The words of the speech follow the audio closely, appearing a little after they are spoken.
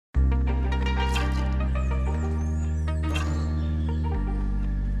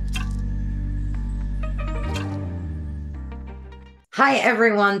Hi,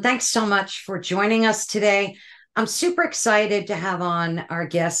 everyone. Thanks so much for joining us today. I'm super excited to have on our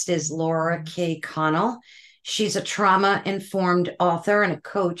guest is Laura K. Connell. She's a trauma-informed author and a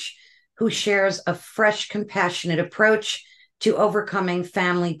coach who shares a fresh, compassionate approach to overcoming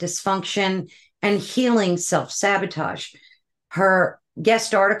family dysfunction and healing self-sabotage. Her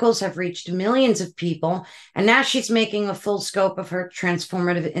guest articles have reached millions of people, and now she's making a full scope of her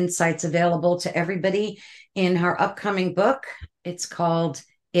transformative insights available to everybody in her upcoming book. It's called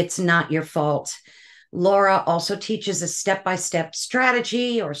It's Not Your Fault. Laura also teaches a step by step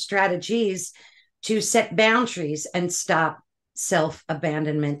strategy or strategies to set boundaries and stop self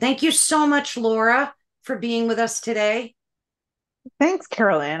abandonment. Thank you so much, Laura, for being with us today. Thanks,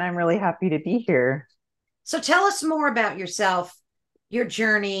 Carolyn. I'm really happy to be here. So tell us more about yourself, your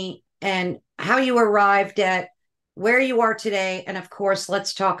journey, and how you arrived at where you are today. And of course,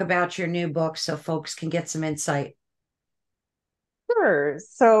 let's talk about your new book so folks can get some insight. Sure.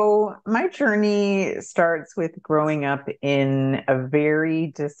 So, my journey starts with growing up in a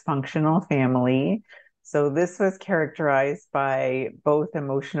very dysfunctional family. So, this was characterized by both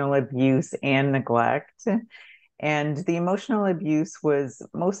emotional abuse and neglect. And the emotional abuse was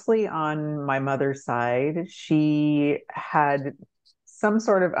mostly on my mother's side. She had some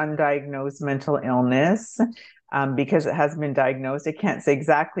sort of undiagnosed mental illness. Because it has been diagnosed, I can't say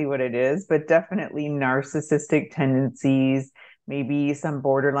exactly what it is, but definitely narcissistic tendencies, maybe some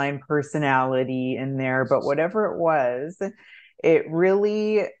borderline personality in there. But whatever it was, it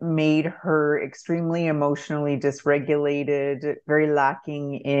really made her extremely emotionally dysregulated, very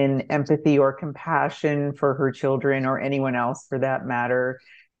lacking in empathy or compassion for her children or anyone else for that matter,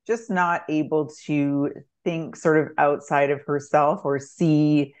 just not able to think sort of outside of herself or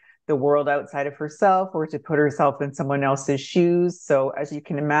see the world outside of herself or to put herself in someone else's shoes. So, as you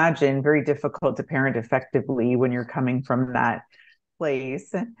can imagine, very difficult to parent effectively when you're coming from that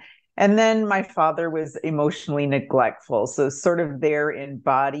place. And then my father was emotionally neglectful. So, sort of there in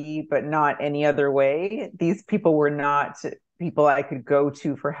body, but not any other way. These people were not people I could go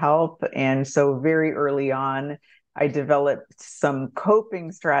to for help. And so, very early on, I developed some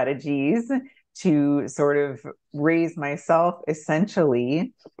coping strategies to sort of raise myself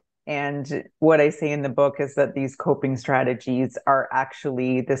essentially. And what I say in the book is that these coping strategies are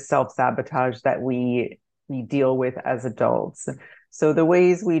actually the self-sabotage that we deal with as adults. So the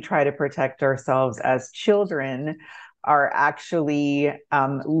ways we try to protect ourselves as children are actually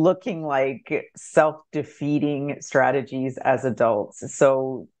looking like self-defeating strategies as adults.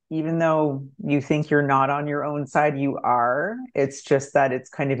 So even though you think you're not on your own side, you are. It's just that it's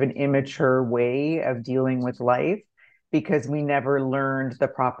kind of an immature way of dealing with life because we never learned the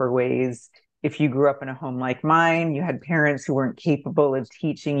proper ways. If you grew up in a home like mine, you had parents who weren't capable of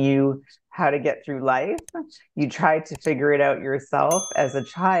teaching you how to get through life. You tried to figure it out yourself as a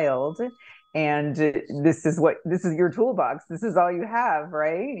child. And this is your toolbox. This is all you have,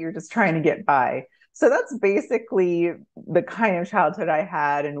 right? You're just trying to get by. So that's basically the kind of childhood I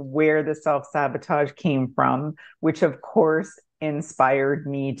had and where the self sabotage came from, which of course inspired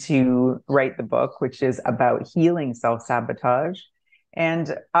me to write the book, which is about healing self sabotage.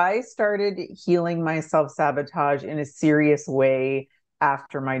 And I started healing my self sabotage in a serious way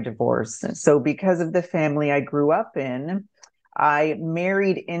after my divorce. So, because of the family I grew up in, I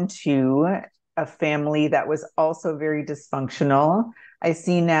married into a family that was also very dysfunctional. I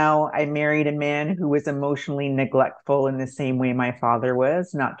see now I married a man who was emotionally neglectful in the same way my father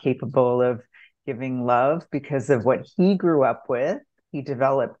was, not capable of giving love because of what he grew up with. He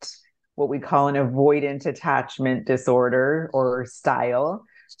developed what we call an avoidant attachment disorder or style.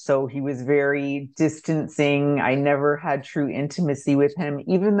 So he was very distancing. I never had true intimacy with him,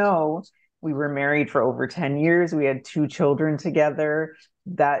 even though we were married for over 10 years. We had two children together.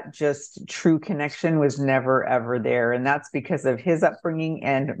 That just true connection was never, ever there. And that's because of his upbringing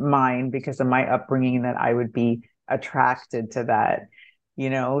and mine, because of my upbringing, that I would be attracted to that.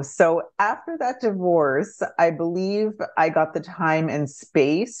 So after that divorce, I believe I got the time and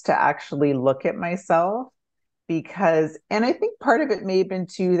space to actually look at myself and I think part of it may have been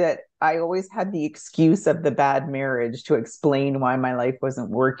too that I always had the excuse of the bad marriage to explain why my life wasn't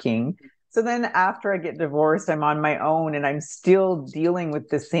working. So then after I get divorced, I'm on my own and I'm still dealing with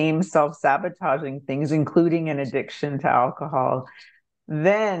the same self-sabotaging things, including an addiction to alcohol.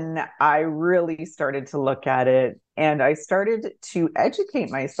 Then I really started to look at it and I started to educate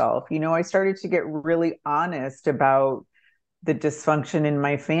myself. I started to get really honest about the dysfunction in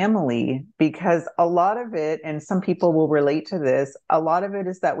my family because a lot of it, and some people will relate to this, a lot of it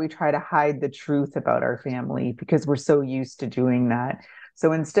is that we try to hide the truth about our family because we're so used to doing that.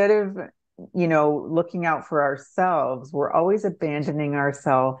 So instead of looking out for ourselves, we're always abandoning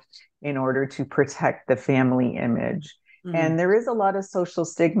ourselves in order to protect the family image. Mm. And there is a lot of social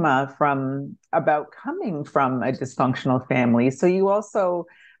stigma from about coming from a dysfunctional family. So you also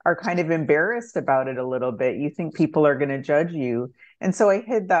are kind of embarrassed about it a little bit. You think people are going to judge you. And so I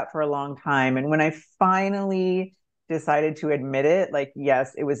hid that for a long time. And when I finally decided to admit it, like,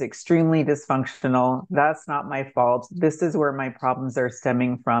 yes, it was extremely dysfunctional. That's not my fault. This is where my problems are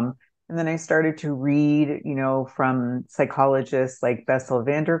stemming from. And then I started to read, from psychologists like Bessel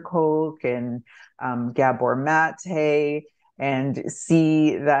van der Kolk and Gabor Mate, and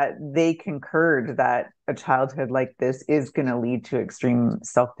see that they concurred that a childhood like this is going to lead to extreme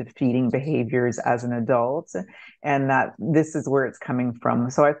self-defeating behaviors as an adult, and that this is where it's coming from.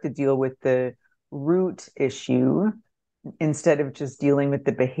 So I have to deal with the root issue instead of just dealing with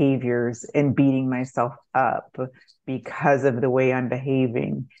the behaviors and beating myself up because of the way I'm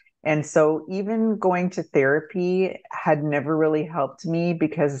behaving. And so even going to therapy had never really helped me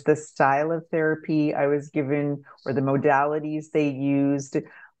because the style of therapy I was given or the modalities they used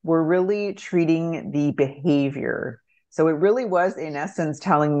were really treating the behavior. So it really was, in essence,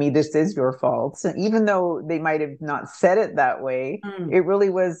 telling me this is your fault. Even though they might have not said it that way, Mm. it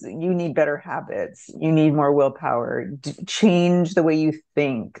really was, you need better habits. You need more willpower. Change the way you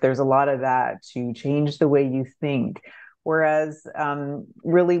think. There's a lot of that, to change the way you think. Whereas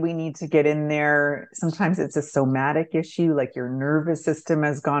really we need to get in there. Sometimes it's a somatic issue, like your nervous system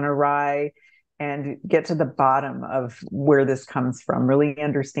has gone awry, and get to the bottom of where this comes from. Really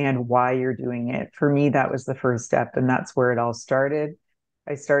understand why you're doing it. For me, that was the first step, and that's where it all started.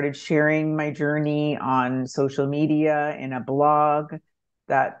 I started sharing my journey on social media in a blog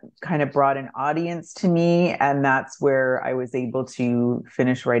that kind of brought an audience to me. And that's where I was able to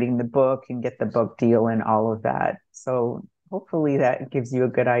finish writing the book and get the book deal and all of that. So hopefully that gives you a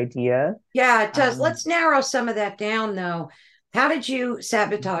good idea. Yeah, it does. Um, Let's narrow some of that down though. How did you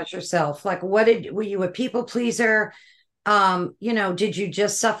sabotage yourself? Like were you a people pleaser? Did you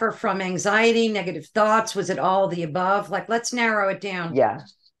just suffer from anxiety, negative thoughts? Was it all the above? Like, let's narrow it down. yeah,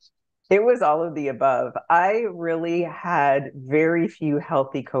 it was all of the above. I really had very few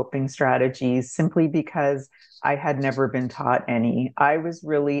healthy coping strategies simply because I had never been taught any. I was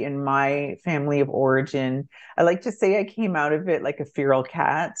really, in my family of origin, I like to say I came out of it like a feral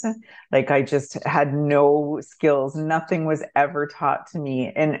cat. Like I just had no skills. Nothing was ever taught to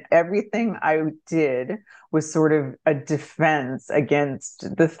me. And everything I did was sort of a defense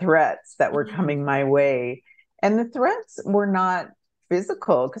against the threats that were Mm. coming my way. And the threats were not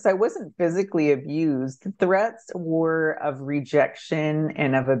physical, because I wasn't physically abused. The threats were of rejection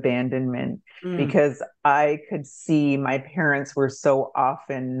and of abandonment, Mm. because I could see my parents were so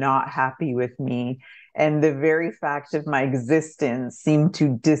often not happy with me. And the very fact of my existence seemed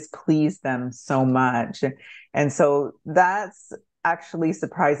to displease them so much. And so that's actually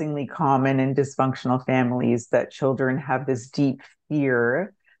surprisingly common in dysfunctional families, that children have this deep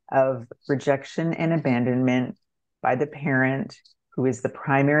fear of rejection and abandonment by the parent who is the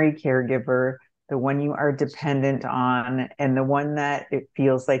primary caregiver, the one you are dependent on, and the one that it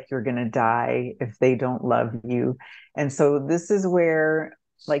feels like you're going to die if they don't love you. And so this is where,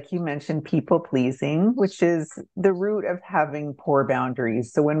 like you mentioned, people pleasing, which is the root of having poor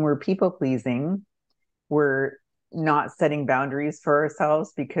boundaries. So when we're people pleasing, we're not setting boundaries for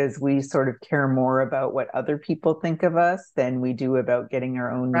ourselves because we sort of care more about what other people think of us than we do about getting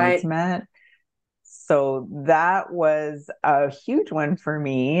our own needs Right. met. So that was a huge one for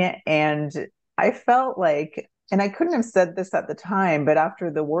me. And I felt like, and I couldn't have said this at the time, but after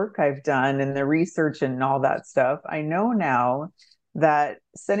the work I've done and the research and all that stuff, I know now that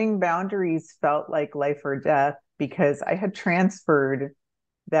setting boundaries felt like life or death, because I had transferred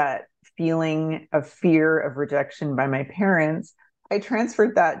that feeling of fear of rejection by my parents. I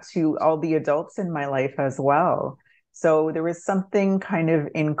transferred that to all the adults in my life as well. So there was something kind of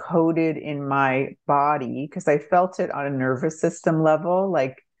encoded in my body, because I felt it on a nervous system level.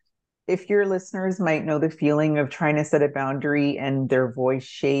 Like, if your listeners might know the feeling of trying to set a boundary and their voice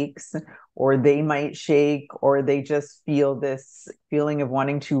shakes, or they might shake, or they just feel this feeling of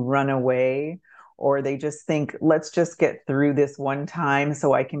wanting to run away, or they just think, let's just get through this one time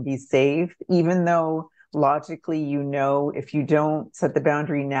so I can be safe, even though logically, if you don't set the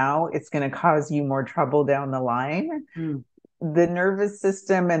boundary now, it's going to cause you more trouble down the line. Mm. The nervous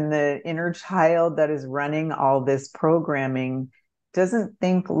system and the inner child that is running all this programming doesn't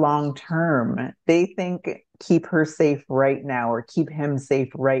think long term. They think, keep her safe right now, or keep him safe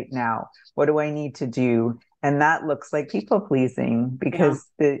right now. What do I need to do? And that looks like people pleasing, Yeah. because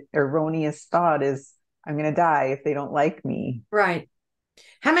the erroneous thought is, I'm going to die if they don't like me. Right.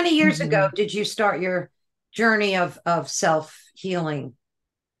 How many years ago Mhm. did you start your journey of self-healing?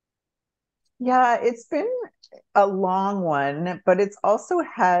 Yeah, it's been a long one, but it's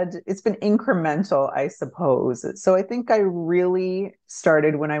been incremental, I suppose. So I think I really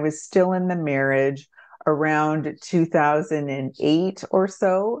started when I was still in the marriage around 2008 or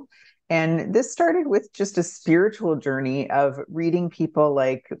so. And this started with just a spiritual journey of reading people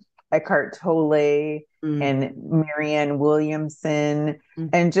like Eckhart Tolle Mm, and Marianne Williamson, mm,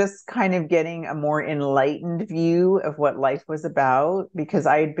 and just kind of getting a more enlightened view of what life was about because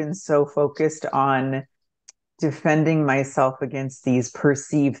I had been so focused on defending myself against these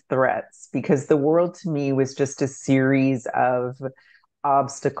perceived threats because the world to me was just a series of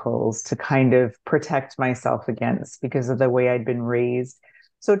obstacles to kind of protect myself against because of the way I'd been raised.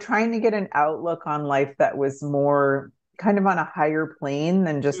 So trying to get an outlook on life that was more kind of on a higher plane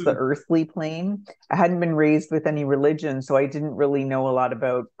than just the mm, earthly plane. I hadn't been raised with any religion, so I didn't really know a lot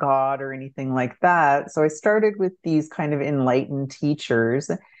about God or anything like that. So I started with these kind of enlightened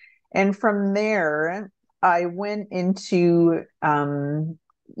teachers, and from there, I went into,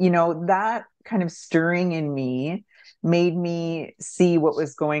 that kind of stirring in me made me see what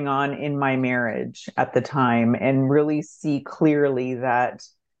was going on in my marriage at the time and really see clearly that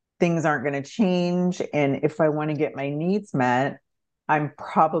things aren't going to change. And if I want to get my needs met, I'm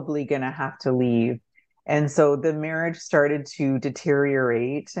probably going to have to leave. And so the marriage started to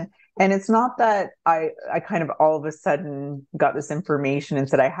deteriorate. And it's not that I kind of all of a sudden got this information and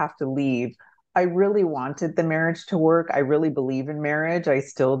said I have to leave. I really wanted the marriage to work. I really believe in marriage. I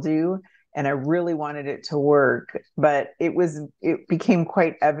still do. And I really wanted it to work. But it became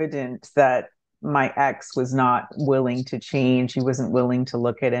quite evident that my ex was not willing to change. He wasn't willing to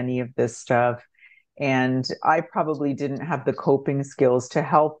look at any of this stuff. And I probably didn't have the coping skills to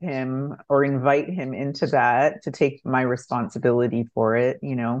help him or invite him into that, to take my responsibility for it.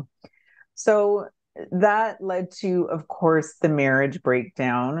 So that led to, of course, the marriage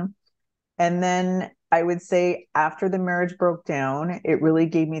breakdown. And then I would say after the marriage broke down, it really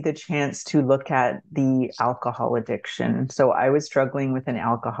gave me the chance to look at the alcohol addiction. So I was struggling with an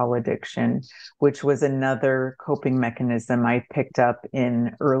alcohol addiction, which was another coping mechanism I picked up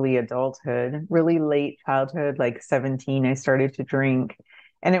in early adulthood, really late childhood, like 17, I started to drink.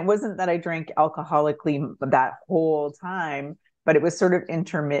 And it wasn't that I drank alcoholically that whole time, but it was sort of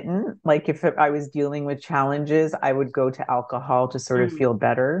intermittent. Like if I was dealing with challenges, I would go to alcohol to sort of mm. feel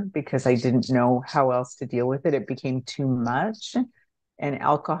better because I didn't know how else to deal with it. It became too much. And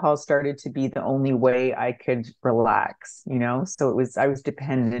alcohol started to be the only way I could relax. So I was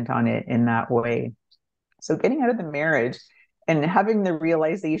dependent on it in that way. So getting out of the marriage and having the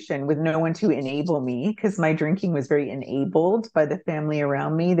realization with no one to enable me, because my drinking was very enabled by the family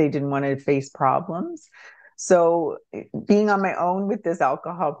around me. They didn't want to face problems. So being on my own with this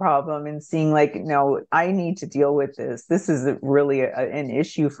alcohol problem and seeing like, no, I need to deal with this. This is really an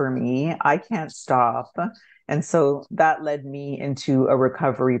issue for me. I can't stop. And so that led me into a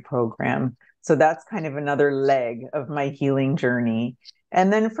recovery program. So that's kind of another leg of my healing journey.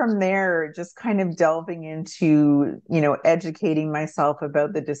 And then from there, just kind of delving into educating myself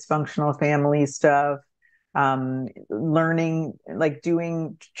about the dysfunctional family stuff, learning, like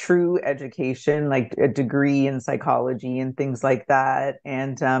doing true education, like a degree in psychology and things like that.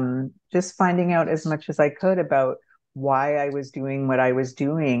 And just finding out as much as I could about why I was doing what I was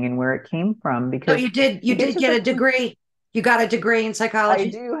doing and where it came from. So Because you you get did to get the a degree. You got a degree in I psychology?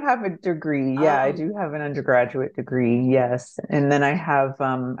 do have a degree. Yeah, I Oh, do have an undergraduate degree. Yes. And then I have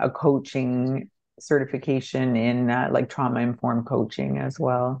a coaching certification in like trauma informed coaching as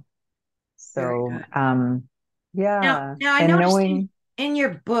well. very So, good. yeah. Now I And noticed knowing, in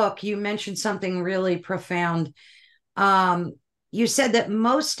your book you mentioned something really profound. Um, you said that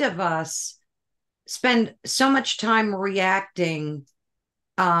most of us spend so much time reacting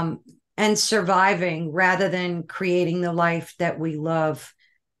um, and surviving rather than creating the life that we love.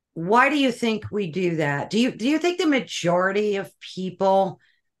 Why do you think we do that? Do you think the majority of people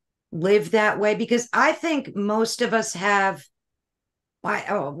live that way? Because I think most of us have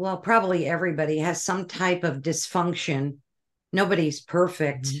well, probably everybody has some type of dysfunction. Nobody's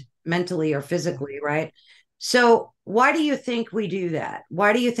perfect Mhm. mentally or Yeah. physically, right? So, why do you think we do that?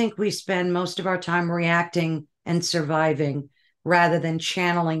 Why do you think we spend most of our time reacting and surviving rather than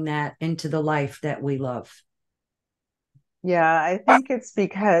channeling that into the life that we love? Yeah, I think it's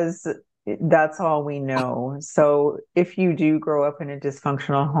because that's all we know. So if you do grow up in a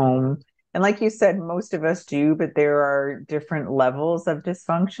dysfunctional home, and like you said, most of us do, but there are different levels of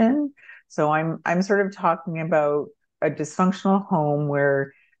dysfunction. So I'm sort of talking about a dysfunctional home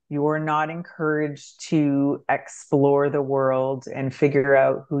where You're not encouraged to explore the world and figure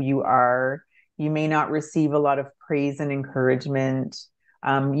out who you are. You may not receive a lot of praise and encouragement.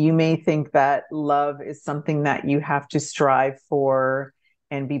 You may think that love is something that you have to strive for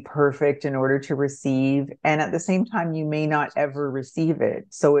and be perfect in order to receive. And at the same time, you may not ever receive it.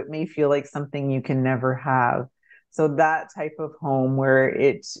 So it may feel like something you can never have. So that type of home where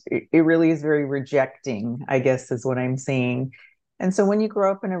it really is very rejecting, I guess is what I'm saying. And so when you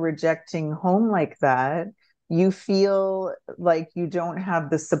grow up in a rejecting home like that, you feel like you don't have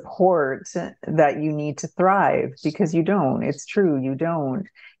the support that you need to thrive, because you don't. It's true, you don't.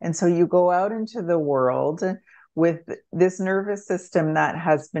 And so you go out into the world with this nervous system that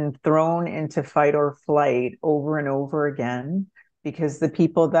has been thrown into fight or flight over and over again, because the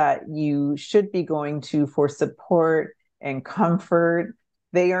people that you should be going to for support and comfort,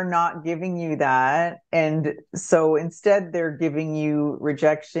 they are not giving you that. And so instead, they're giving you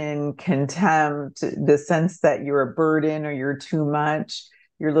rejection, contempt, the sense that you're a burden or you're too much.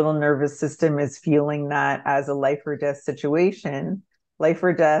 Your little nervous system is feeling that as a life or death situation. Life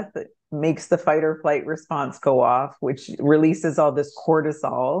or death makes the fight or flight response go off, which releases all this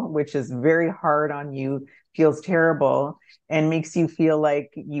cortisol, which is very hard on you, feels terrible, and makes you feel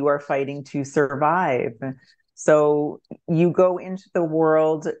like you are fighting to survive. So you go into the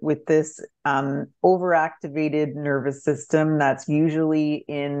world with this overactivated nervous system that's usually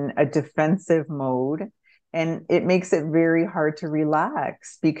in a defensive mode. And it makes it very hard to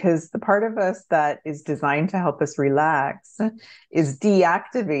relax, because the part of us that is designed to help us relax is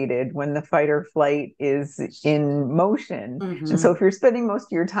deactivated when the fight or flight is in motion. Mm-hmm. And so if you're spending most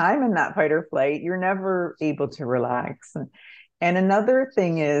of your time in that fight or flight, you're never able to relax. And another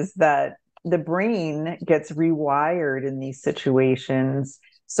thing is that the brain gets rewired in these situations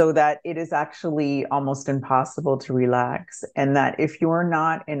so that it is actually almost impossible to relax. And that if you're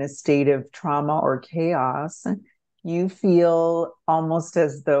not in a state of trauma or chaos, you feel almost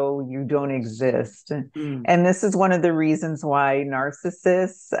as though you don't exist. Mm. And this is one of the reasons why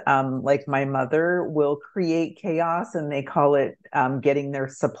narcissists, like my mother, will create chaos, and they call it getting their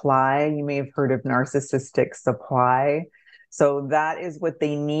supply. You may have heard of narcissistic supply. So that is what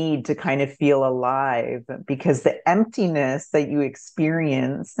they need to kind of feel alive, because the emptiness that you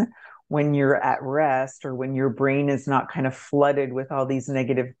experience when you're at rest, or when your brain is not kind of flooded with all these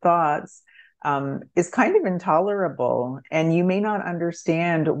negative thoughts, is kind of intolerable. And you may not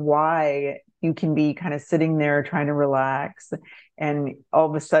understand why you can be kind of sitting there trying to relax, and all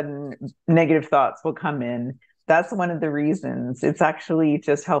of a sudden negative thoughts will come in. That's one of the reasons. It's actually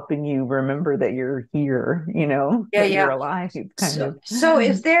just helping you remember that you're here, that you're alive, kind of. So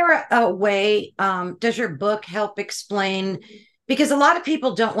is there a way, does your book help explain, because a lot of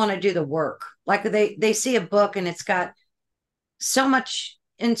people don't want to do the work. Like they see a book and it's got so much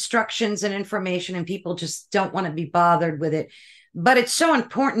instructions and information, and people just don't want to be bothered with it. But it's so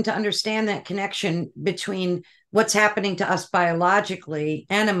important to understand that connection between what's happening to us biologically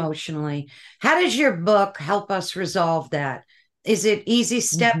and emotionally. How does your book help us resolve that? Is it easy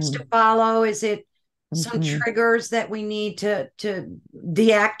steps to follow? Is it some triggers that we need to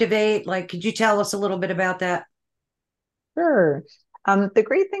deactivate? Like, could you tell us a little bit about that? Sure. The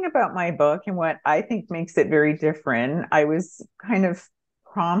great thing about my book, and what I think makes it very different, I was kind of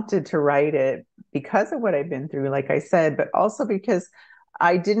prompted to write it because of what I've been through, like I said, but also because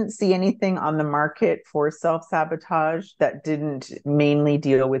I didn't see anything on the market for self-sabotage that didn't mainly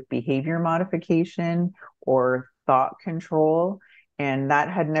deal with behavior modification or thought control. And that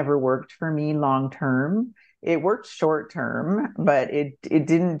had never worked for me long term. It worked short term, but it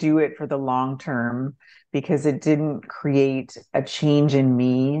didn't do it for the long term, because it didn't create a change in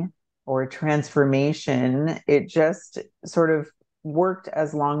me or a transformation. It just sort of worked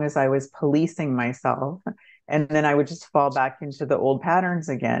as long as I was policing myself. And then I would just fall back into the old patterns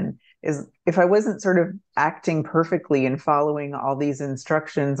again. Is if I wasn't sort of acting perfectly and following all these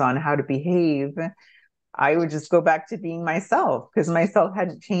instructions on how to behave, I would just go back to being myself, because myself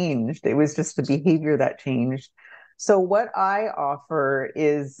hadn't changed. It was just the behavior that changed. So what I offer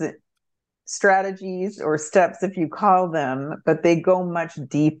is strategies, or steps if you call them, but they go much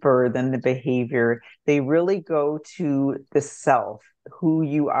deeper than the behavior. They really go to the self, who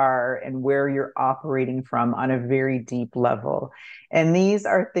you are and where you're operating from on a very deep level. And these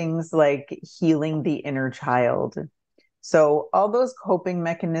are things like healing the inner child. So all those coping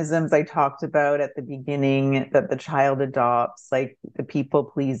mechanisms I talked about at the beginning that the child adopts, like the people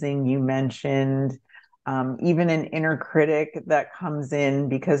pleasing you mentioned, even an inner critic that comes in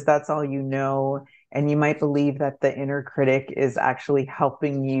because that's all you know. And you might believe that the inner critic is actually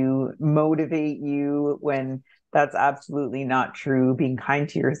helping you, motivate you when That's absolutely not true. Being kind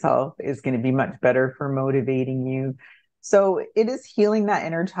to yourself is going to be much better for motivating you. So it is healing that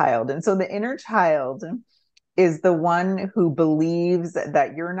inner child. And so the inner child is the one who believes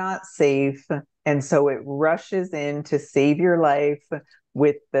that you're not safe. And so it rushes in to save your life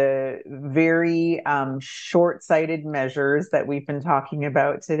with the very short-sighted measures that we've been talking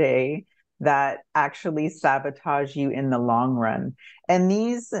about today that actually sabotage you in the long run. And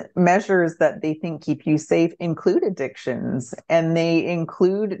these measures that they think keep you safe include addictions, and they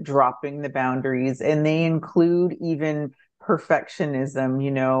include dropping the boundaries, and they include even perfectionism,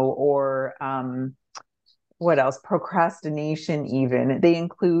 or what else? Procrastination, even. They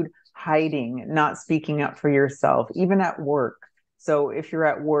include hiding, not speaking up for yourself, even at work. So if you're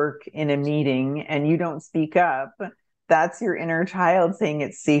at work in a meeting and you don't speak up, that's your inner child saying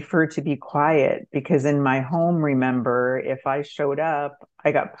it's safer to be quiet, because in my home, remember, if I showed up,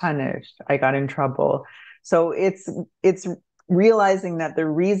 I got punished, I got in trouble. So it's realizing that the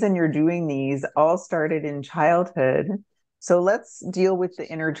reason you're doing these all started in childhood. So let's deal with the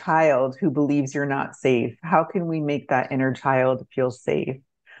inner child who believes you're not safe. How can we make that inner child feel safe?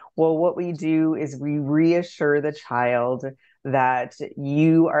 Well, what we do is we reassure the child that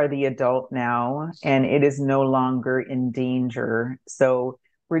you are the adult now and it is no longer in danger. So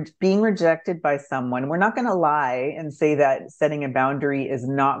we're being rejected by someone. We're not going to lie and say that setting a boundary is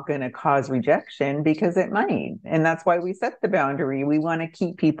not going to cause rejection, because it might. And that's why we set the boundary. We want to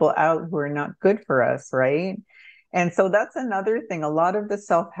keep people out who are not good for us, right? And so that's another thing. A lot of the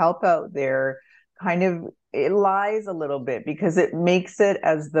self-help out there kind of, it lies a little bit, because it makes it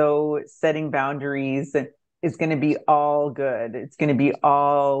as though setting boundaries is going to be all good. It's going to be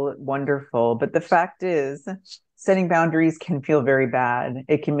all wonderful. But the fact is, setting boundaries can feel very bad.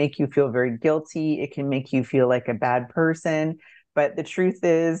 It can make you feel very guilty. It can make you feel like a bad person. But the truth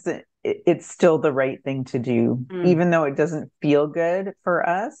is, it's still the right thing to do. Even though it doesn't feel good for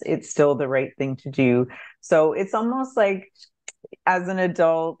us, it's still the right thing to do. So it's almost like, as an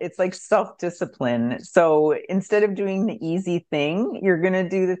adult, it's like self-discipline. So instead of doing the easy thing, you're going to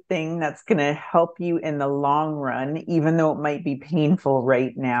do the thing that's going to help you in the long run, even though it might be painful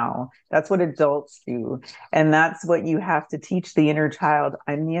right now. That's what adults do. And that's what you have to teach the inner child.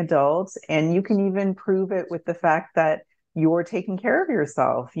 I'm the adult. And you can even prove it with the fact that you're taking care of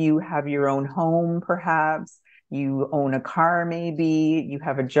yourself. You have your own home, perhaps. You own a car, maybe. You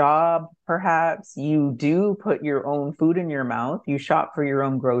have a job, perhaps. You do put your own food in your mouth. You shop for your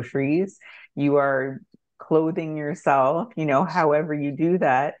own groceries. You are clothing yourself, however you do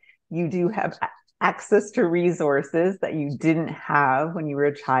that. You do have access to resources that you didn't have when you were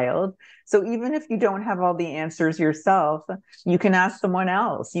a child. So even if you don't have all the answers yourself, you can ask someone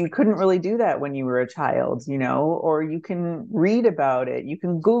else. You couldn't really do that when you were a child, or you can read about it. You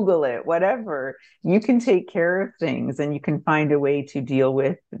can Google it, whatever. You can take care of things, and you can find a way to deal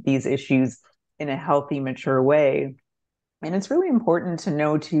with these issues in a healthy, mature way. And it's really important to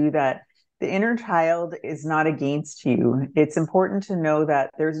know too that the inner child is not against you. It's important to know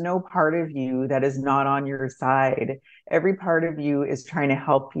that there's no part of you that is not on your side. Every part of you is trying to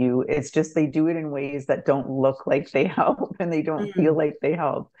help you. It's just they do it in ways that don't look like they help, and they don't feel like they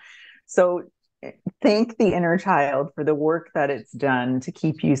help. So thank the inner child for the work that it's done to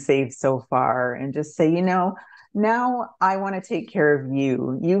keep you safe so far, and just say, now I want to take care of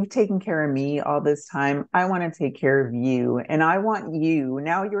you. You've taken care of me all this time. I want to take care of you. And I want you.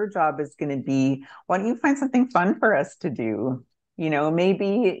 Now your job is going to be, why don't you find something fun for us to do?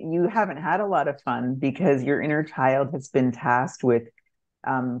 Maybe you haven't had a lot of fun because your inner child has been tasked with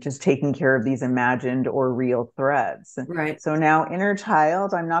just taking care of these imagined or real threats. Right. So now, inner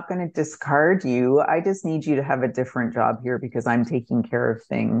child, I'm not going to discard you. I just need you to have a different job here because I'm taking care of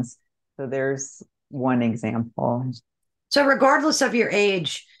things. So there's one example. So, regardless of your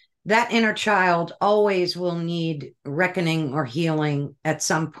age, that inner child always will need reckoning or healing at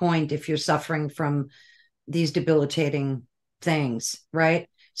some point if you're suffering from these debilitating things, right?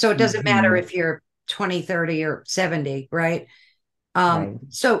 So, it doesn't matter if you're 20, 30, or 70, right? Right.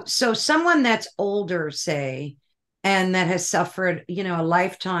 So someone that's older, say, and that has suffered, a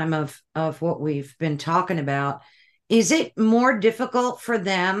lifetime of what we've been talking about, is it more difficult for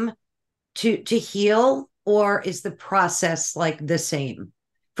them to heal, or is the process like the same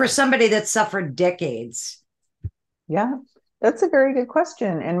for somebody that suffered decades? Yeah, that's a very good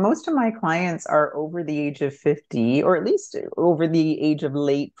question. And most of my clients are over the age of 50, or at least over the age of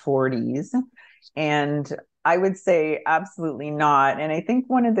late 40s. And I would say absolutely not. And I think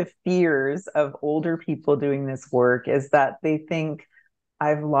one of the fears of older people doing this work is that they think,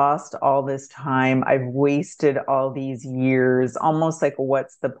 I've lost all this time. I've wasted all these years, almost like,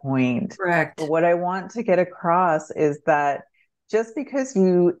 what's the point? But Correct. what I want to get across is that just because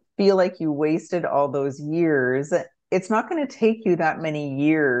you feel like you wasted all those years, it's not going to take you that many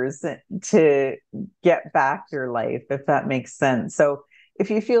years to get back your life, if that makes sense. So if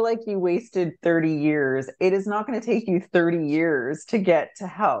you feel like you wasted 30 years, it is not going to take you 30 years to get to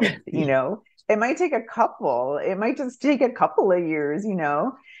health, it might take a couple, it might just take a couple of years,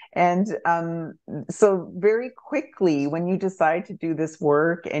 and so very quickly, when you decide to do this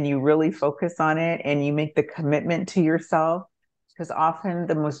work and you really focus on it and you make the commitment to yourself, because often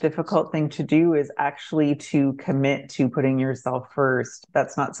the most difficult thing to do is actually to commit to putting yourself first.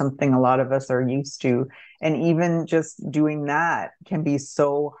 That's not something a lot of us are used to. And even just doing that can be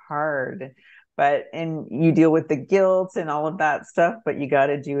so hard. And you deal with the guilt and all of that stuff, but you got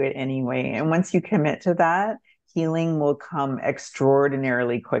to do it anyway. And once you commit to that, healing will come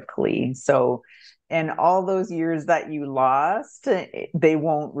extraordinarily quickly. So, and all those years that you lost, they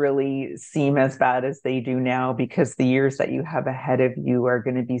won't really seem as bad as they do now, because the years that you have ahead of you are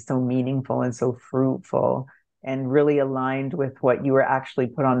going to be so meaningful and so fruitful and really aligned with what you were actually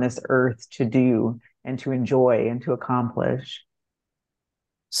put on this earth to do and to enjoy and to accomplish.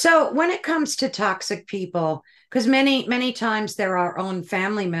 So when it comes to toxic people, because many times they're our own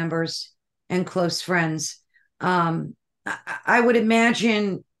family members and close friends, I would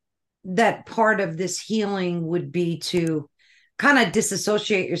imagine that part of this healing would be to kind of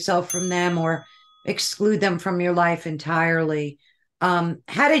disassociate yourself from them or exclude them from your life entirely. How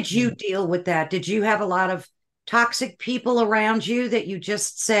did you deal with that? Did you have a lot of toxic people around you that you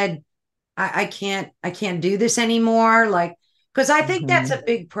just said, I can't do this anymore? Like, because I think that's Mm-hmm. a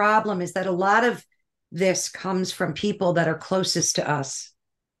big problem, is that a lot of this comes from people that are closest to us.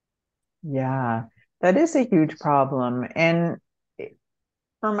 Yeah, that is a huge problem. And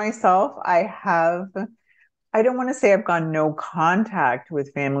for myself, I don't want to say I've gone no contact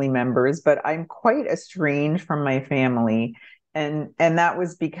with family members, but I'm quite estranged from my family. And that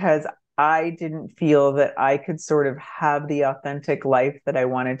was because I didn't feel that I could sort of have the authentic life that I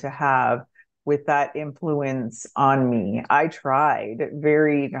wanted to have with that influence on me. I tried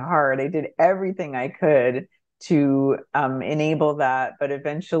very hard. I did everything I could to enable that. But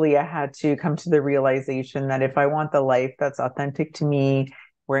eventually I had to come to the realization that if I want the life that's authentic to me,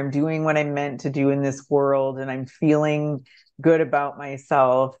 where I'm doing what I'm meant to do in this world and I'm feeling good about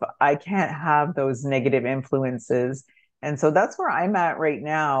myself, I can't have those negative influences. And so that's where I'm at right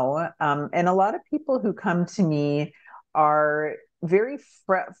now. And a lot of people who come to me are very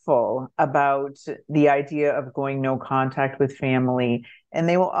fretful about the idea of going no contact with family. And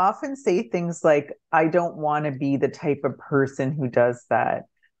they will often say things like, I don't want to be the type of person who does that.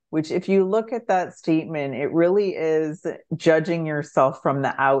 Which, if you look at that statement, it really is judging yourself from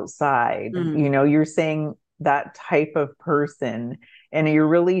the outside. Mm. You're saying that type of person, and you're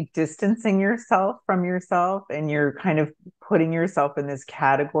really distancing yourself from yourself, and you're kind of putting yourself in this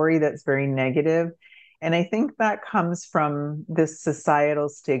category that's very negative. And I think that comes from this societal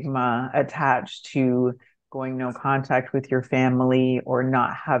stigma attached to going no contact with your family or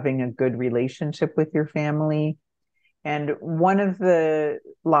not having a good relationship with your family. And one of the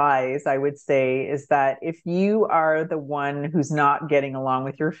lies I would say is that if you are the one who's not getting along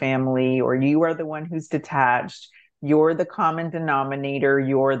with your family, or you are the one who's detached, you're the common denominator,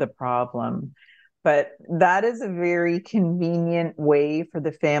 you're the problem. But that is a very convenient way for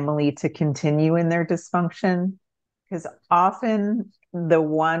the family to continue in their dysfunction, because often the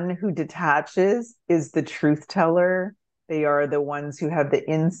one who detaches is the truth teller. They are the ones who have the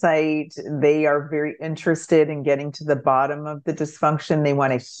insight. They are very interested in getting to the bottom of the dysfunction. They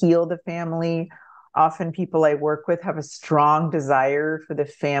want to heal the family. Often people I work with have a strong desire for the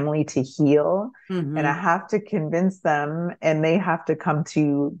family to heal. And I Mm-hmm. have to convince them, and they have to come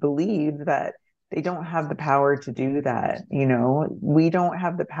to believe that they don't have the power to do that. We don't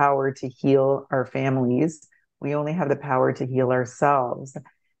have the power to heal our families. We only have the power to heal ourselves.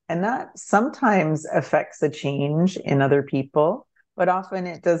 And that sometimes affects a change in other people, but often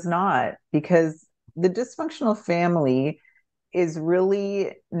it does not, because the dysfunctional family is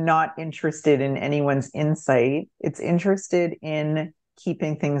really not interested in anyone's insight. It's interested in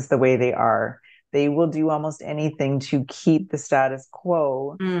keeping things the way they are. They will do almost anything to keep the status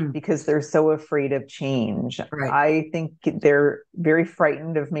quo Mm. because they're so afraid of change. Right. I think they're very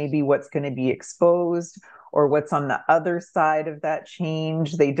frightened of maybe what's going to be exposed or what's on the other side of that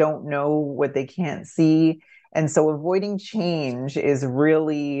change. They don't know what they can't see. And so avoiding change is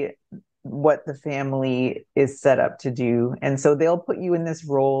really what the family is set up to do. And so they'll put you in this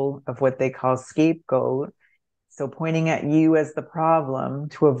role of what they call scapegoat. So pointing at you as the problem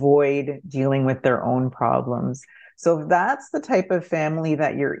to avoid dealing with their own problems. So if that's the type of family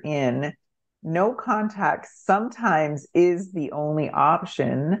that you're in, no contact sometimes is the only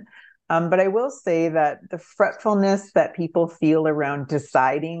option. But I will say that the fretfulness that people feel around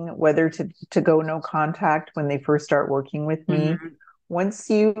deciding whether to go no contact when they first start working with me, Mhm. once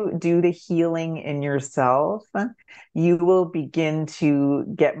you do the healing in yourself, you will begin to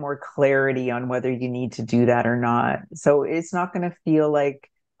get more clarity on whether you need to do that or not. So it's not going to feel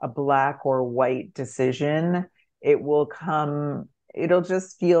like a black or white decision. It will come, it'll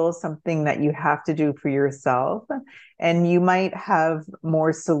just feel something that you have to do for yourself. And you might have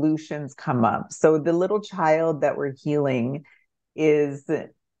more solutions come up. So the little child that we're healing is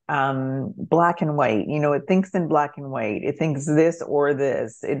black and white. You know, it thinks in black and white. It thinks this or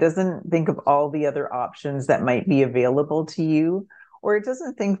this. It doesn't think of all the other options that might be available to you. Or it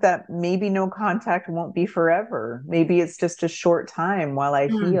doesn't think that maybe no contact won't be forever. Maybe it's just a short time while I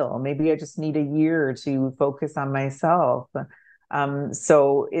Mm. heal. Maybe I just need a year to focus on myself.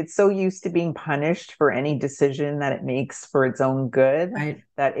 So it's so used to being punished for any decision that it makes for its own good Right.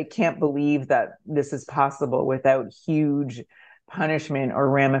 that it can't believe that this is possible without huge punishment or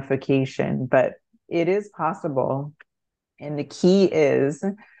ramification. But it is possible. And the key is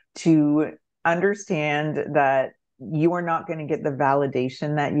to understand that you are not going to get the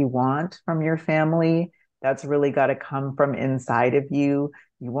validation that you want from your family. That's really got to come from inside of you.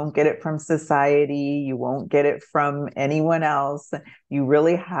 You won't get it from society. You won't get it from anyone else. You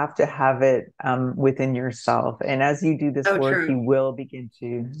really have to have it within yourself. And as you do this So work, true. you will begin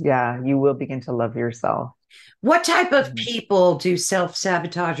to love yourself. What type of Mhm. people do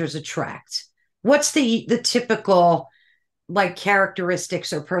self-sabotagers attract? What's the typical like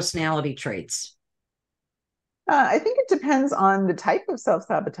characteristics or personality traits? I think it depends on the type of self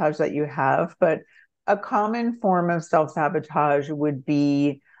sabotage that you have, but a common form of self sabotage would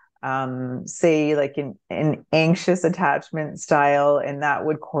be, say, like an anxious attachment style, and that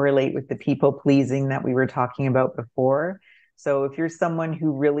would correlate with the people pleasing that we were talking about before. So, if you're someone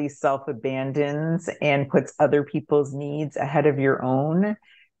who really self abandons and puts other people's needs ahead of your own,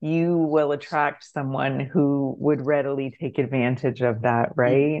 you will attract someone who would readily take advantage of that, Mm.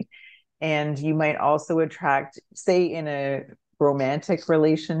 right? And you might also attract, say, in a romantic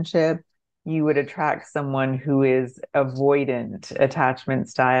relationship, you would attract someone who is avoidant attachment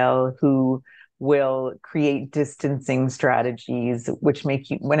style, who will create distancing strategies, which make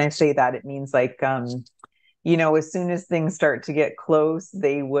you, when I say that, it means like, as soon as things start to get close,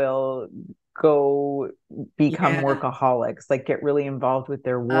 they will go become Yeah. workaholics, like get really involved with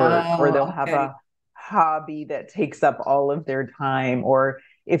their work, or they'll Oh, have okay. a hobby that takes up all of their time, or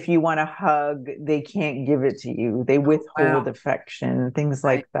if you want a hug, they can't give it to you. They Oh, withhold wow. affection, things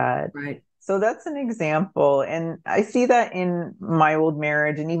Right. like that. Right. So that's an example. And I see that in my old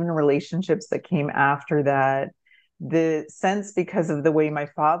marriage and even relationships that came after that. The sense, because of the way my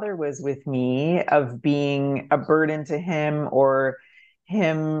father was with me, of being a burden to him, or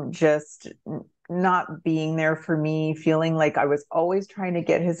him just not being there for me, feeling like I was always trying to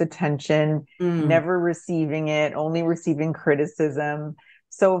get his attention, Mm. never receiving it, only receiving criticism.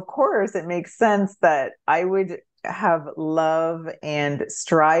 So, of course, it makes sense that I would have love and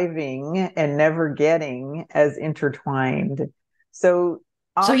striving and never getting as intertwined. So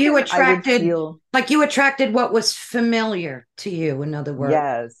So you often I would attracted, feel, like you attracted what was familiar to you, in other words.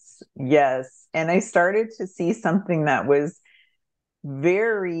 yes, yes. And I started to see something that was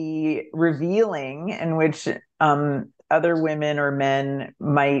very revealing, in which other women or men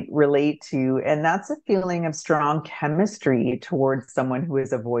might relate to. And that's a feeling of strong chemistry towards someone who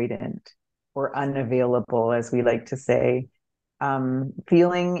is avoidant or unavailable, as we like to say.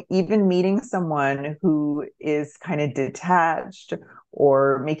 Feeling, even meeting someone who is kind of detached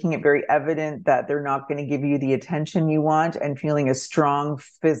or making it very evident that they're not going to give you the attention you want, and feeling a strong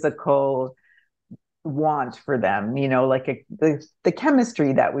physical want for them, like the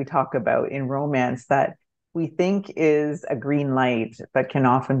chemistry that we talk about in romance that we think is a green light, but can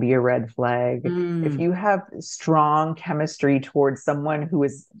often be a red flag. If Mm. you have strong chemistry towards someone who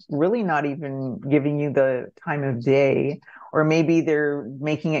is really not even giving you the time of day, or maybe they're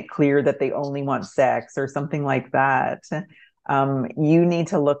making it clear that they only want sex or something like that, you need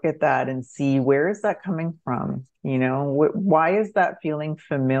to look at that and see, where is that coming from? Why is that feeling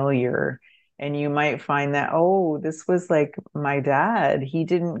familiar? And you might find that, oh, this was like my dad. He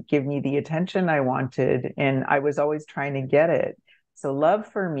didn't give me the attention I wanted, and I was always trying to get it. So love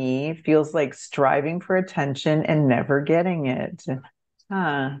for me feels like striving for attention and never getting it.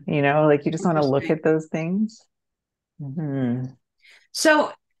 Like you just want to look Interesting. at those things. Hmm.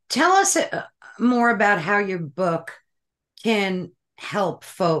 So tell us, more about how your book can help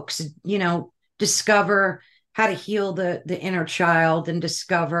folks, discover how to heal the inner child and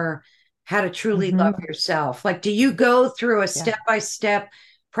discover how to truly love Mhm. yourself? Like, do you go through a Yeah. step-by-step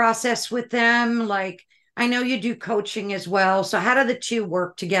process with them? Like, I know you do coaching as well. So how do the two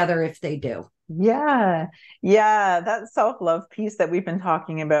work together if they do? Yeah. Yeah. That self-love piece that we've been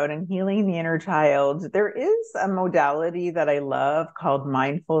talking about and healing the inner child. There is a modality that I love called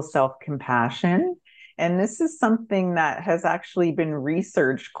mindful self-compassion. And this is something that has actually been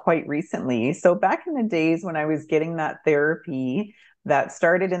researched quite recently. So back in the days when I was getting that therapy that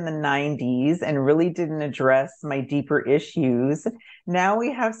started in the 90s and really didn't address my deeper issues, now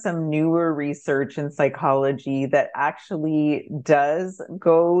we have some newer research in psychology that actually does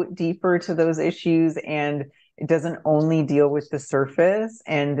go deeper to those issues, and it doesn't only deal with the surface.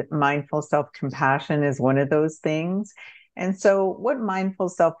 And mindful self-compassion is one of those things. And so what mindful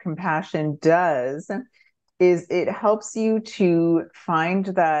self-compassion does is it helps you to find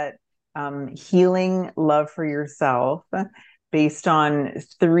that healing love for yourself based on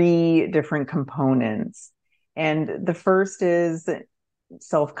three different components. And the first is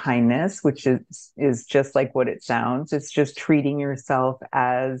self-kindness, which is just like what it sounds. It's just treating yourself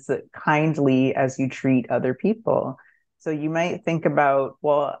as kindly as you treat other people. So you might think about,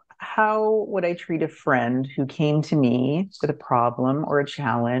 well, how would I treat a friend who came to me with a problem or a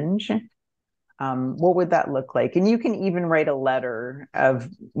challenge? What would that look like? And you can even write a letter of,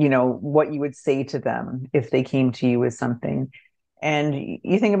 what you would say to them if they came to you with something. And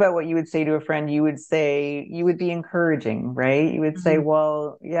you think about what you would say to a friend, you would be encouraging, right? You would say, Mhm.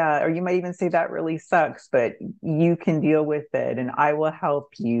 well, yeah, or you might even say that really sucks, but you can deal with it and I will help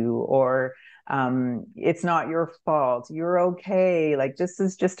you. Or it's not your fault. You're okay. Like, this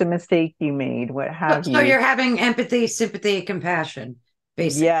is just a mistake you made, what So, have so you. you're having empathy, sympathy, compassion,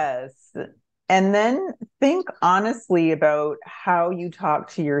 basically. Yes. And then think honestly about how you talk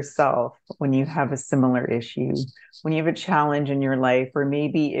to yourself when you have a similar issue, when you have a challenge in your life, or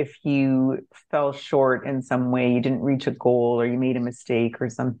maybe if you fell short in some way, you didn't reach a goal or you made a mistake or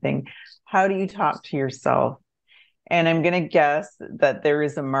something. How do you talk to yourself? And I'm going to guess that there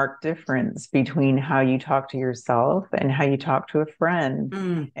is a marked difference between how you talk to yourself and how you talk to a friend.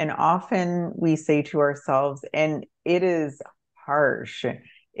 Mm, And often we say to ourselves, and it is harsh,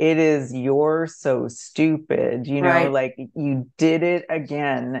 it is, you're so stupid, right. like you did it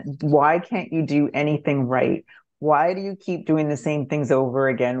again. Why can't you do anything right? Why do you keep doing the same things over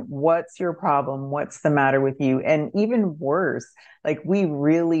again? What's your problem? What's the matter with you? And even worse, like we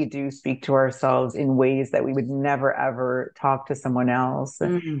really do speak to ourselves in ways that we would never ever talk to someone else.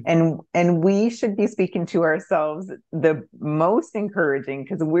 Mm. And we should be speaking to ourselves the most encouraging,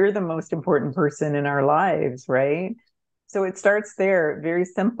 because we're the most important person in our lives, right? So it starts there, very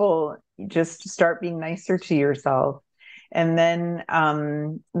simple. Just start being nicer to yourself. And then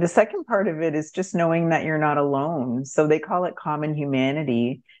the second part of it is just knowing that you're not alone. So they call it common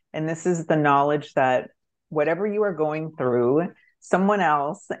humanity. And this is the knowledge that whatever you are going through, someone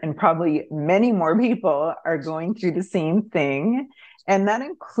else, and probably many more people, are going through the same thing. And that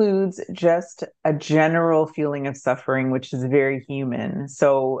includes just a general feeling of suffering, which is very human.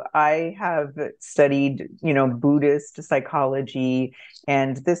 So I have studied, Buddhist psychology,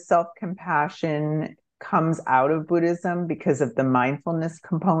 and this self-compassion comes out of Buddhism because of the mindfulness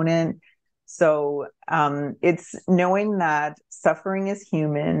component. So it's knowing that suffering is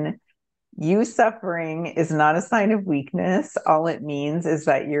human. You suffering is not a sign of weakness. All it means is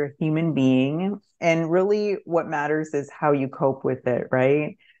that you're a human being. And really, what matters is how you cope with it,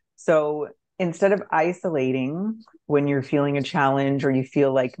 right? So instead of isolating when you're feeling a challenge or you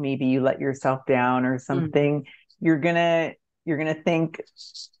feel like maybe you let yourself down or Mm. something, you're going to think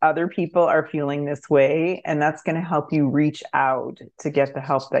other people are feeling this way, and that's going to help you reach out to get the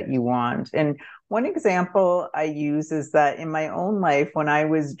help that you want. And one example I use is that in my own life, when I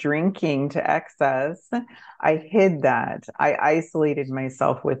was drinking to excess, I hid that. I isolated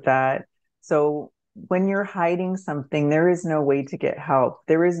myself with that. So when you're hiding something, there is no way to get help.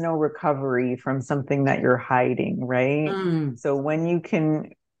 There is no recovery from something that you're hiding, right? Mm. So when you can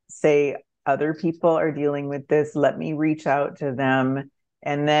say, other people are dealing with this, let me reach out to them,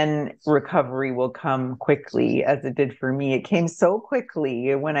 and then recovery will come quickly, as it did for me. It came so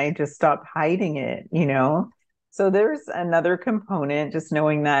quickly when I just stopped hiding it. So there's another component, just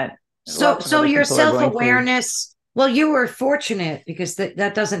knowing that So, lots of so other your people are going through. self-awareness, well, you were fortunate because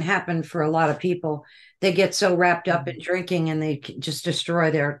that doesn't happen for a lot of people. They get so wrapped up in drinking and they just destroy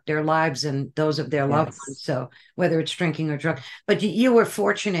their lives and those of their loved ones. Yes. So whether it's drinking or drug, but you were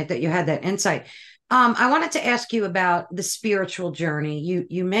fortunate that you had that insight. I wanted to ask you about the spiritual journey.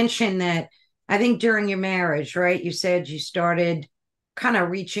 You mentioned that I think during your marriage, right? You said you started kind of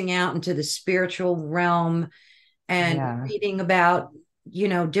reaching out into the spiritual realm and Yeah. reading about,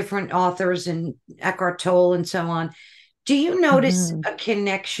 different authors and Eckhart Tolle and so on. Do you notice Mhm. a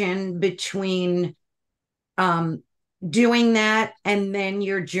connection between um, doing that and then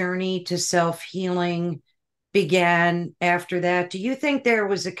your journey to self healing began after that? Do you think there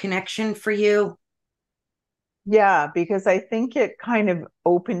was a connection for you? Yeah, because I think it kind of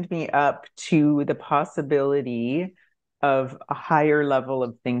opened me up to the possibility of a higher level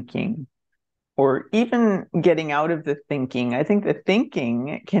of thinking, or even getting out of the thinking. I think the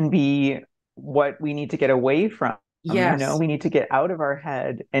thinking can be what we need to get away from. Yes. We need to get out of our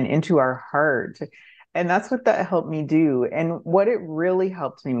head and into our heart. And that's what that helped me do. And what it really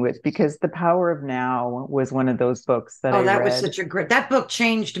helped me with, because The Power of Now was one of those books that Oh, I that was read. such a great, that book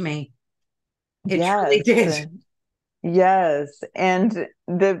changed me. It truly Yes. did. Yes. And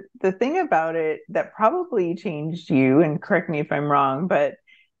the thing about it that probably changed you, and correct me if I'm wrong, but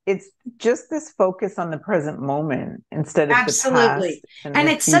it's just this focus on the present moment instead of the Absolutely. past and And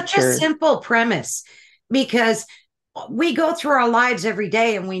the it's such a future. simple premise because we go through our lives every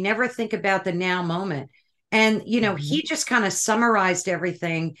day and we never think about the now moment. And, he Mhm. just kind of summarized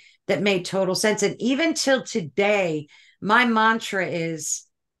everything that made total sense. And even till today, my mantra is,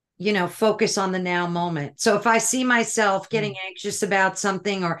 focus on the now moment. So if I see myself getting anxious about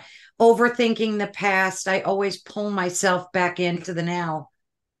something or overthinking the past, I always pull myself back into the now.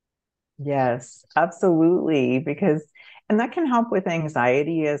 Yes, absolutely. And that can help with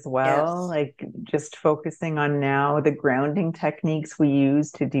anxiety as well, Yes. like just focusing on now the grounding techniques we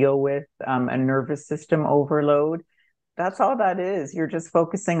use to deal with a nervous system overload. That's all that is. You're just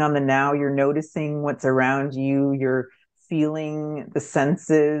focusing on the now. You're noticing what's around you. You're feeling the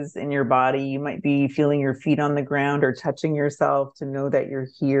senses in your body. You might be feeling your feet on the ground or touching yourself to know that you're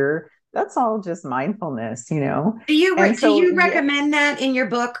here. That's all just mindfulness. And Do so, you yeah, recommend that in your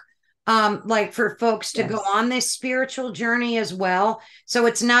book? Like for folks to go yes. on this spiritual journey as well. So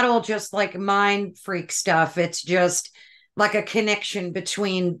it's not all just like mind freak stuff. It's just like a connection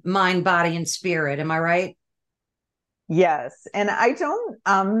between mind, body, and spirit. Am I right? Yes. And I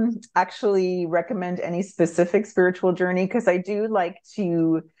don't actually recommend any specific spiritual journey, because I do like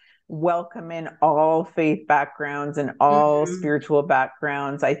to welcome in all faith backgrounds and all Mhm. spiritual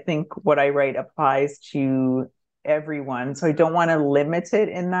backgrounds. I think what I write applies to everyone. So I don't want to limit it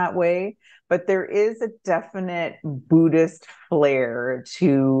in that way. But there is a definite Buddhist flair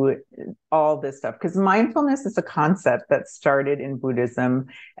to all this stuff, because mindfulness is a concept that started in Buddhism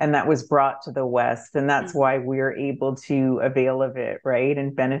and that was brought to the West. And that's why we're able to avail of it, right?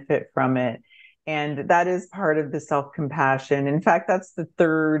 And benefit from it. And that is part of the self-compassion. In fact, that's the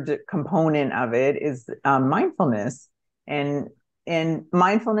third component of it is mindfulness. And and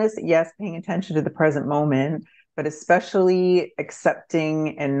mindfulness, yes, paying attention to the present moment, but especially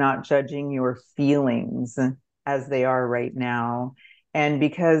accepting and not judging your feelings as they are right now. And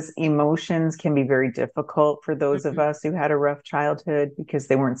because emotions can be very difficult for those of Mhm. us who had a rough childhood because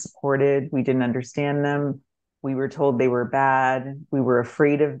they weren't supported, we didn't understand them, we were told they were bad, we were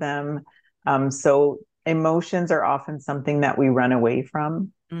afraid of them. So emotions are often something that we run away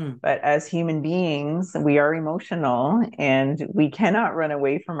from. Mm. But as human beings, we are emotional and we cannot run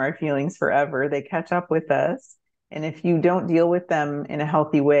away from our feelings forever. They catch up with us. And if you don't deal with them in a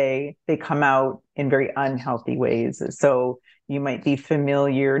healthy way, they come out in very unhealthy ways. So you might be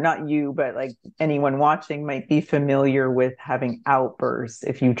familiar, not you, but like anyone watching might be familiar with having outbursts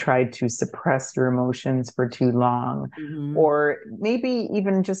if you tried to suppress your emotions for too long, Mhm. or maybe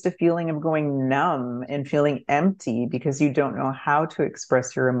even just a feeling of going numb and feeling empty because you don't know how to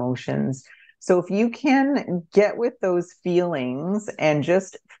express your emotions. So if you can get with those feelings and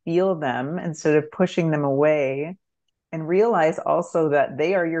just feel them instead of pushing them away, and realize also that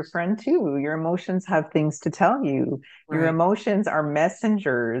they are your friend too. Your emotions have things to tell you. Your Right. emotions are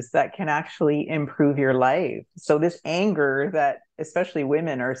messengers that can actually improve your life. So, this anger that especially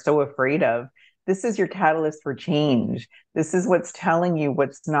women are so afraid of, this is your catalyst for change. This is what's telling you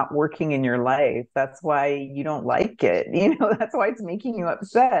what's not working in your life. That's why you don't like it. That's why it's making you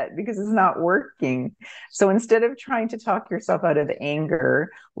upset because it's not working. So, instead of trying to talk yourself out of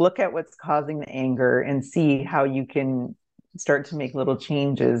anger, look at what's causing the anger and see how you can start to make little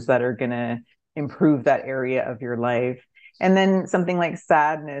changes that are going to improve that area of your life. And then something like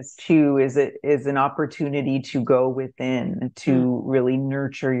sadness too is an opportunity to go within, Mm. to really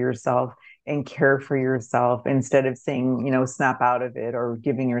nurture yourself and care for yourself instead of saying, snap out of it or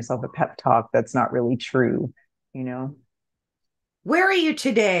giving yourself a pep talk that's not really true, you know. Where are you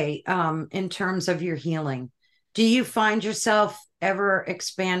today in terms of your healing? Do you find yourself ever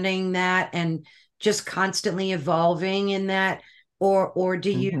expanding that and just constantly evolving in that? Or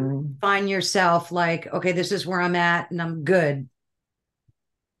do you Mhm. find yourself like, okay, this is where I'm at and I'm good?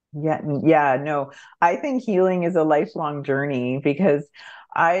 Yeah, no. I think healing is a lifelong journey because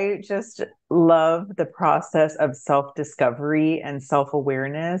I just love the process of self-discovery and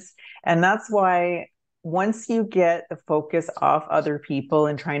self-awareness. And that's why once you get the focus off other people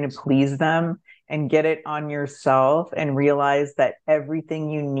and trying to please them and get it on yourself and realize that everything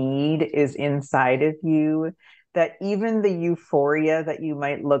you need is inside of you, that even the euphoria that you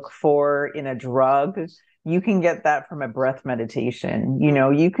might look for in a drug, you can get that from a breath meditation. You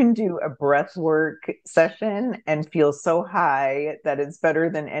know, you can do a breath work session and feel so high that it's better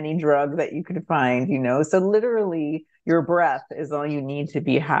than any drug that you could find, you know. So literally your breath is all you need to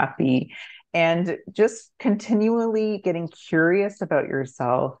be happy. And just continually getting curious about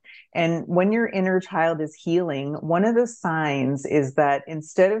yourself. And when your inner child is healing, one of the signs is that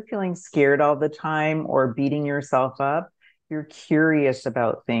instead of feeling scared all the time or beating yourself up, you're curious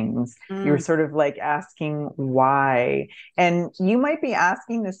about things. You're Mm. sort of like asking why. And you might be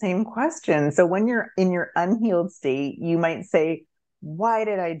asking the same question. So when you're in your unhealed state, you might say, why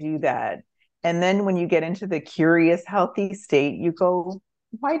did I do that? And then when you get into the curious, healthy state, you go,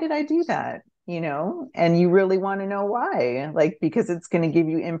 why did I do that? You know, and you really want to know why, like, because it's going to give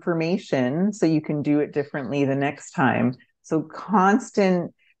you information so you can do it differently the next time. So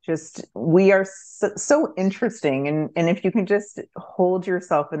constant, just we are so interesting, and if you can just hold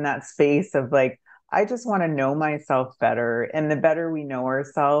yourself in that space of like, I just want to know myself better, and the better we know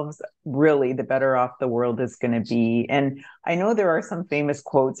ourselves, really the better off the world is going to be. And I know there are some famous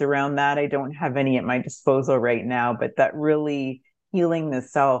quotes around that. I don't have any at my disposal right now, but that really healing the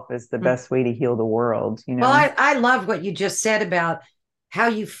self is the best way to heal the world, you Well, know. I love what you just said about how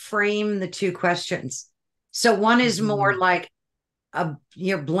you frame the two questions. So one is more Mhm. like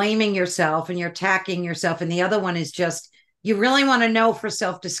you're blaming yourself and you're attacking yourself, and the other one is just you really want to know for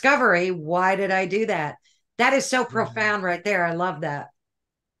self discovery, why did I do that? That is so profound right there. I love that.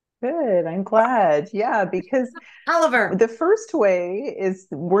 Good, I'm glad. Yeah, because Oliver. the first way is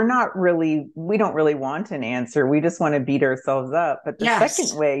we don't really want an answer. We just want to beat ourselves up. But the second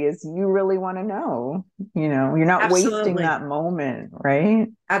Yes, way is you really want to know, you know, you're not wasting absolutely. that moment, right?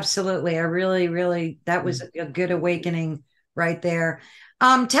 Absolutely. I really, really, that was a good awakening right there.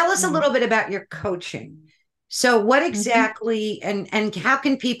 Tell us a Mm-hmm. little bit about your coaching. So what Mm-hmm. exactly, and how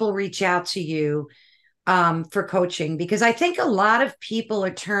can people reach out to you for coaching? Because I think a lot of people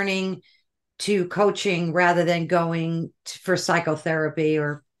are turning to coaching rather than going for psychotherapy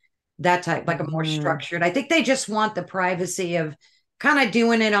or that type, like a more Mm-hmm. structured. I think they just want the privacy of kind of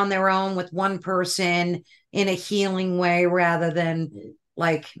doing it on their own with one person in a healing way rather than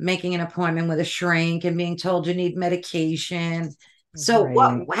like making an appointment with a shrink and being told you need medication. So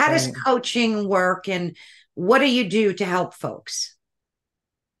Right, how does right. coaching work and what do you do to help folks?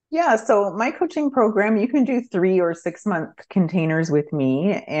 Yeah, so my coaching program, you can do 3 or 6 month containers with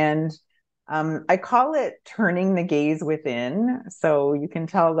me. And I call it turning the gaze within. So you can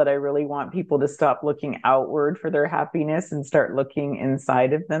tell that I really want people to stop looking outward for their happiness and start looking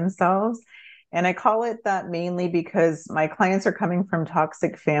inside of themselves. And I call it that mainly because my clients are coming from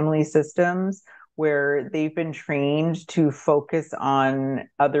toxic family systems where they've been trained to focus on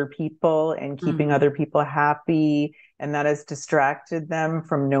other people and keeping Mm-hmm. other people happy, and that has distracted them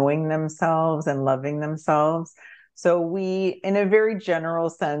from knowing themselves and loving themselves. So we, in a very general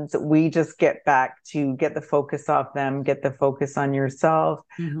sense, we just get back to get the focus off them, get the focus on yourself.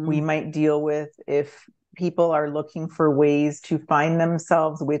 We Mm-hmm. might deal with if people are looking for ways to find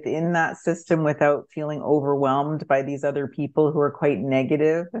themselves within that system without feeling overwhelmed by these other people who are quite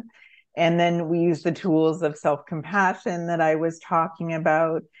negative. And then we use the tools of self compassion that I was talking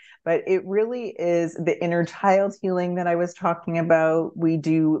about. But it really is the inner child healing that I was talking about. We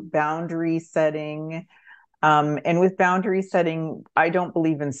do boundary setting. And with boundary setting, I don't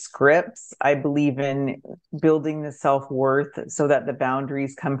believe in scripts. I believe in building the self worth so that the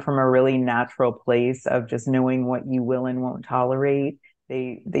boundaries come from a really natural place of just knowing what you will and won't tolerate.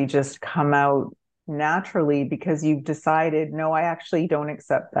 They just come out naturally because you've decided, no, I actually don't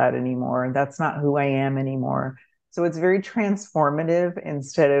accept that anymore. That's not who I am anymore. So it's very transformative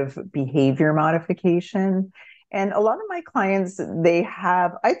instead of behavior modification. And a lot of my clients, they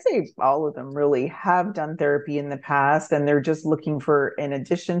have, I'd say all of them really have done therapy in the past, and they're just looking for an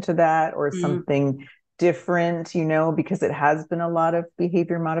addition to that or Mm-hmm. something different, you know, because it has been a lot of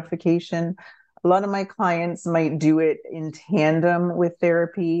behavior modification. A lot of my clients might do it in tandem with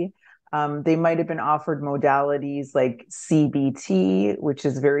therapy. They might have been offered modalities like CBT, which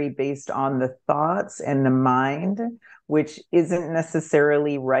is very based on the thoughts and the mind, which isn't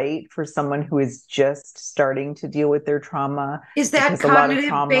necessarily right for someone who is just starting to deal with their trauma, Is that because a lot of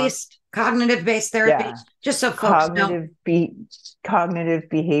trauma, cognitive based therapy? yeah, Just so folks know. cognitive be cognitive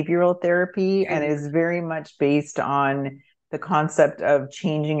behavioral therapy, There and you is very much based on the concept of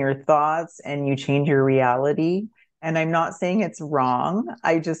changing your thoughts and you change your reality. And I'm not saying it's wrong.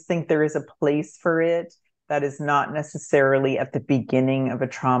 I just think there is a place for it that is not necessarily at the beginning of a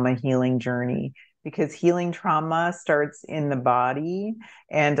trauma healing journey, because healing trauma starts in the body,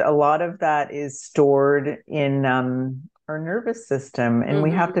 and a lot of that is stored in our nervous system. And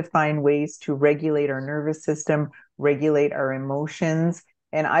we have go. to find ways to regulate our nervous system, regulate our emotions.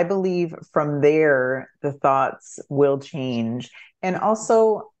 And I believe from there, the thoughts will change. And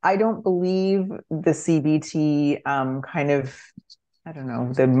also, I don't believe the CBT kind of, I don't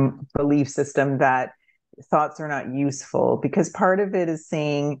know, the belief system that thoughts are not useful, because part of it is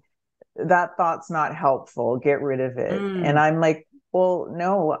saying that thought's not helpful, get rid of it. And Mm. I'm like, well,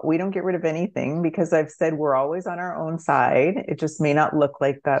 no, we don't get rid of anything, because I've said we're always on our own side. It just may not look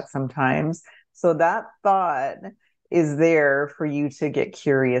like that sometimes. So that thought is there for you to get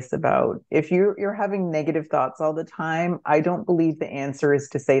curious about. If you're having negative thoughts all the time, I don't believe the answer is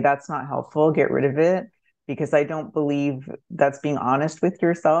to say that's not helpful, get rid of it, because I don't believe that's being honest with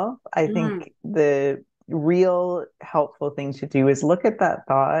yourself. I Mm. think the real helpful thing to do is look at that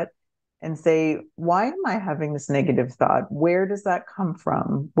thought and say, why am I having this negative thought? Where does that come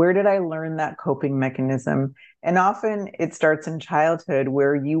from? Where did I learn that coping mechanism? And often it starts in childhood,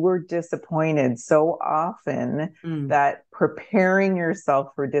 where you were disappointed so often Mm. that preparing yourself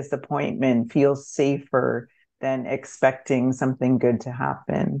for disappointment feels safer than expecting something good to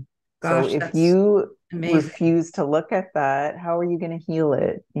happen. So Gosh, if that's you amazing. refuse to look at that, how are you going to heal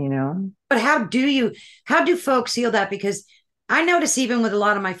it? You know? But how do folks heal that? Because I notice even with a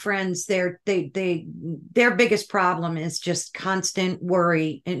lot of my friends, their biggest problem is just constant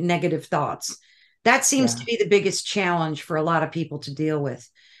worry and negative thoughts. That seems to Yeah. be the biggest challenge for a lot of people to deal with.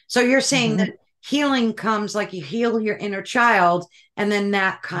 So you're saying that Mm-hmm. healing comes like you heal your inner child and then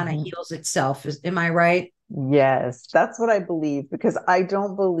that kind of Mm-hmm. heals itself. Am I right? Yes, that's what I believe, because I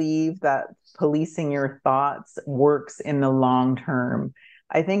don't believe that policing your thoughts works in the long term.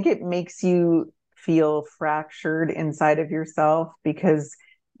 I think it makes you feel fractured inside of yourself, because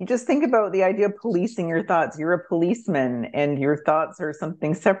you just think about the idea of policing your thoughts. You're a policeman and your thoughts are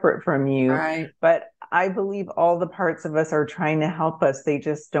something separate from you. Right. But I believe all the parts of us are trying to help us. They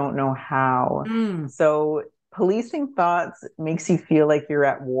just don't know how. Mm. So policing thoughts makes you feel like you're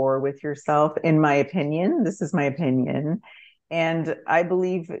at war with yourself, in my opinion. This is my opinion. And I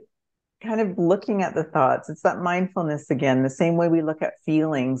believe kind of looking at the thoughts, it's that mindfulness again, the same way we look at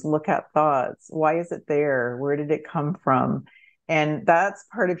feelings, look at thoughts. Why is it there? Where did it come from? And that's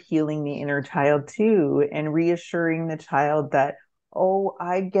part of healing the inner child too, and reassuring the child that, oh,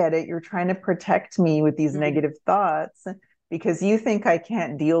 I get it. You're trying to protect me with these Mm. negative thoughts because you think I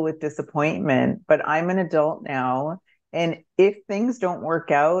can't deal with disappointment, but I'm an adult now. And if things don't work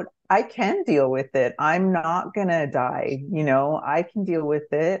out, I can deal with it. I'm not going to die. I can deal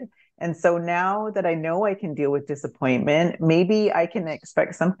with it. And so now that I know I can deal with disappointment, maybe I can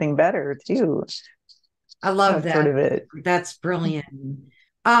expect something better too. I love That's sort that. of it. That's brilliant.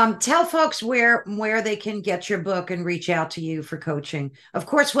 Tell folks where they can get your book and reach out to you for coaching. Of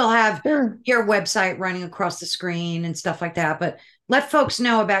course, we'll have Sure. your website running across the screen and stuff like that, but let folks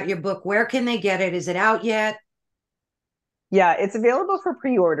know about your book. Where can they get it? Is it out yet? Yeah, it's available for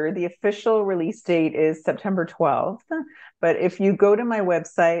pre-order. The official release date is September 12th. But if you go to my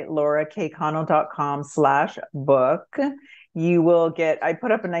website, laurakconnell.com/book, you will get, I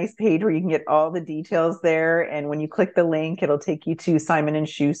put up a nice page where you can get all the details there. And when you click the link, it'll take you to Simon and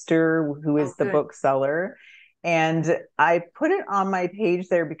Schuster, who Oh, is the good. bookseller. And I put it on my page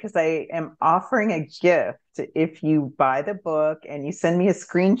there because I am offering a gift. If you buy the book and you send me a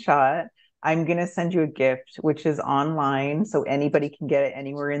screenshot, I'm going to send you a gift, which is online. So anybody can get it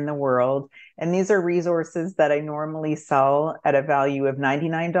anywhere in the world. And these are resources that I normally sell at a value of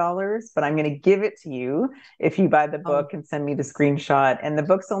 $99, but I'm going to give it to you if you buy the Oh, book and send me the screenshot. And the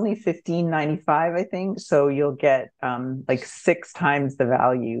book's only $15.95, I think. So you'll get like 6 times the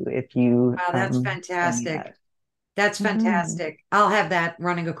value if you wow, that's send me fantastic. that. That's Mhm. fantastic. I'll have that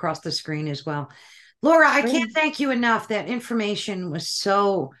running across the screen as well. Laura, I can't Great. thank you enough. That information was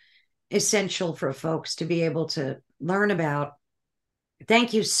so essential for folks to be able to learn about.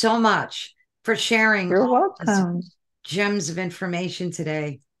 Thank you so much for sharing You're all these welcome. gems of information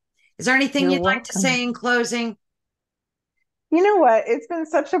today. Is there anything You're you'd like to welcome. say in closing? You know what? It's been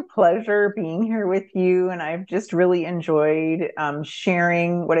such a pleasure being here with you, and I've just really enjoyed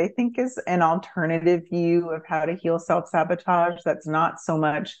sharing what I think is an alternative view of how to heal self-sabotage. That's not so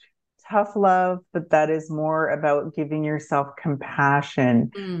much tough love, but that is more about giving yourself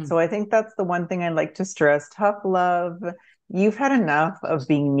compassion. Mm, So I think that's the one thing I'd like to stress. Tough love, you've had enough of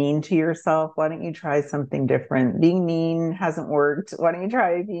being mean to yourself. Why don't you try something different? Being mean hasn't worked. Why don't you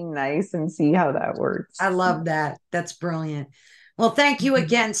try being nice and see how that I works? love that. That's brilliant. Well, thank you Mhm.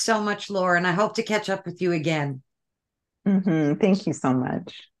 again so much, Laura, and I hope to catch up with you again. Thank you so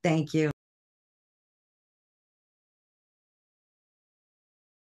much. Thank you.